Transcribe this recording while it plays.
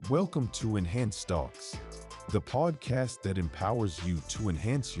Welcome to Enhanced Talks, the podcast that empowers you to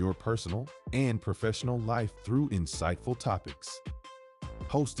enhance your personal and professional life through insightful topics.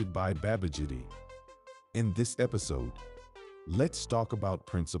 Hosted by Babajidi. In this episode, let's talk about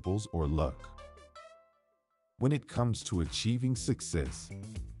principles or luck. When it comes to achieving success,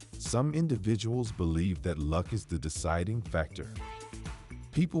 some individuals believe that luck is the deciding factor.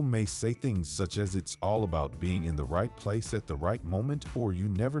 People may say things such as it's all about being in the right place at the right moment, or you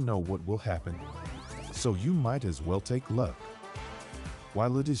never know what will happen, so you might as well take luck.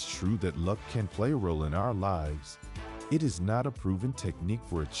 While it is true that luck can play a role in our lives, it is not a proven technique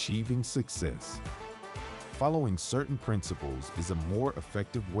for achieving success. Following certain principles is a more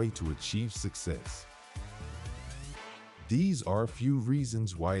effective way to achieve success. These are a few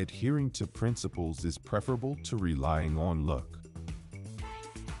reasons why adhering to principles is preferable to relying on luck.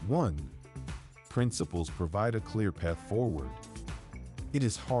 1. Principles provide a clear path forward. It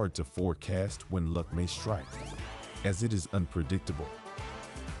is hard to forecast when luck may strike, as it is unpredictable.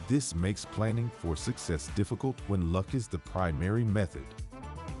 This makes planning for success difficult when luck is the primary method.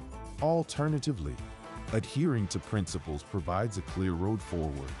 Alternatively, adhering to principles provides a clear road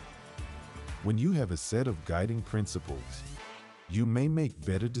forward. When you have a set of guiding principles, you may make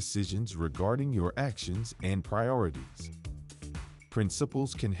better decisions regarding your actions and priorities.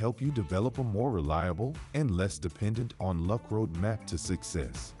 Principles can help you develop a more reliable and less dependent on luck roadmap to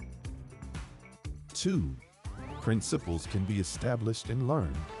success. 2. Principles can be established and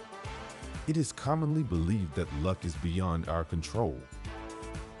learned. It is commonly believed that luck is beyond our control.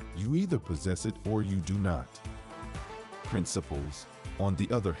 You either possess it or you do not. Principles, on the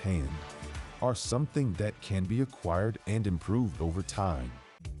other hand, are something that can be acquired and improved over time.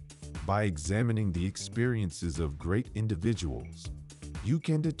 By examining the experiences of great individuals, you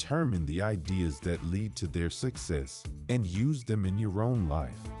can determine the ideas that lead to their success and use them in your own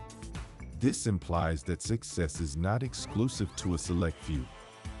life. This implies that success is not exclusive to a select few,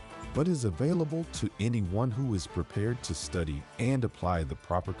 but is available to anyone who is prepared to study and apply the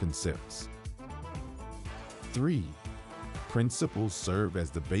proper concepts. 3. Principles serve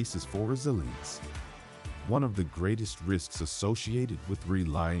as the basis for resilience. One of the greatest risks associated with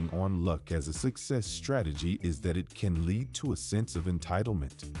relying on luck as a success strategy is that it can lead to a sense of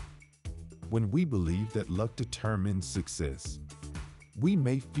entitlement. When we believe that luck determines success, we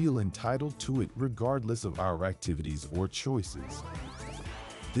may feel entitled to it regardless of our activities or choices.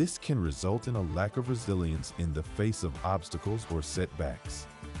 This can result in a lack of resilience in the face of obstacles or setbacks.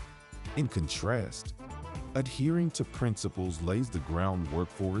 In contrast, adhering to principles lays the groundwork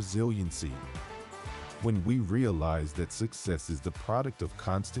for resiliency. When we realize that success is the product of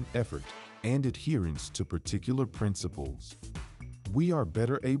constant effort and adherence to particular principles, we are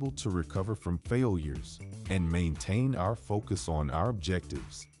better able to recover from failures and maintain our focus on our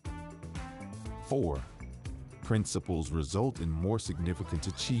objectives. 4. Principles result in more significant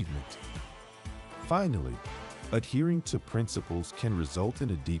achievement. Finally, adhering to principles can result in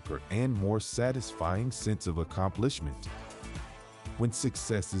a deeper and more satisfying sense of accomplishment. When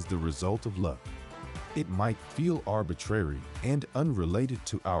success is the result of luck, it might feel arbitrary and unrelated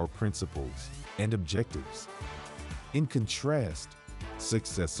to our principles and objectives. In contrast,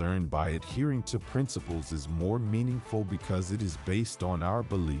 success earned by adhering to principles is more meaningful because it is based on our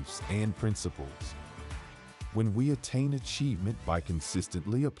beliefs and principles. When we attain achievement by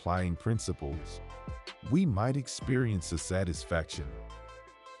consistently applying principles, we might experience a satisfaction.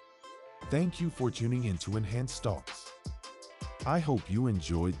 Thank you for tuning in to Enhanced Talks. I hope you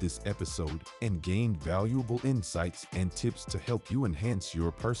enjoyed this episode and gained valuable insights and tips to help you enhance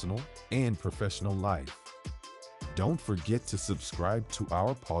your personal and professional life. Don't forget to subscribe to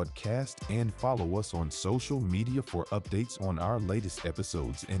our podcast and follow us on social media for updates on our latest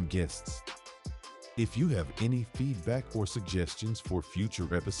episodes and guests. If you have any feedback or suggestions for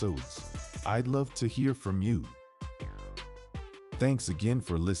future episodes, I'd love to hear from you. Thanks again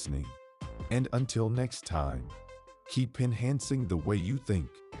for listening, and until next time, keep enhancing the way you think,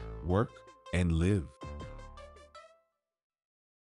 work, and live.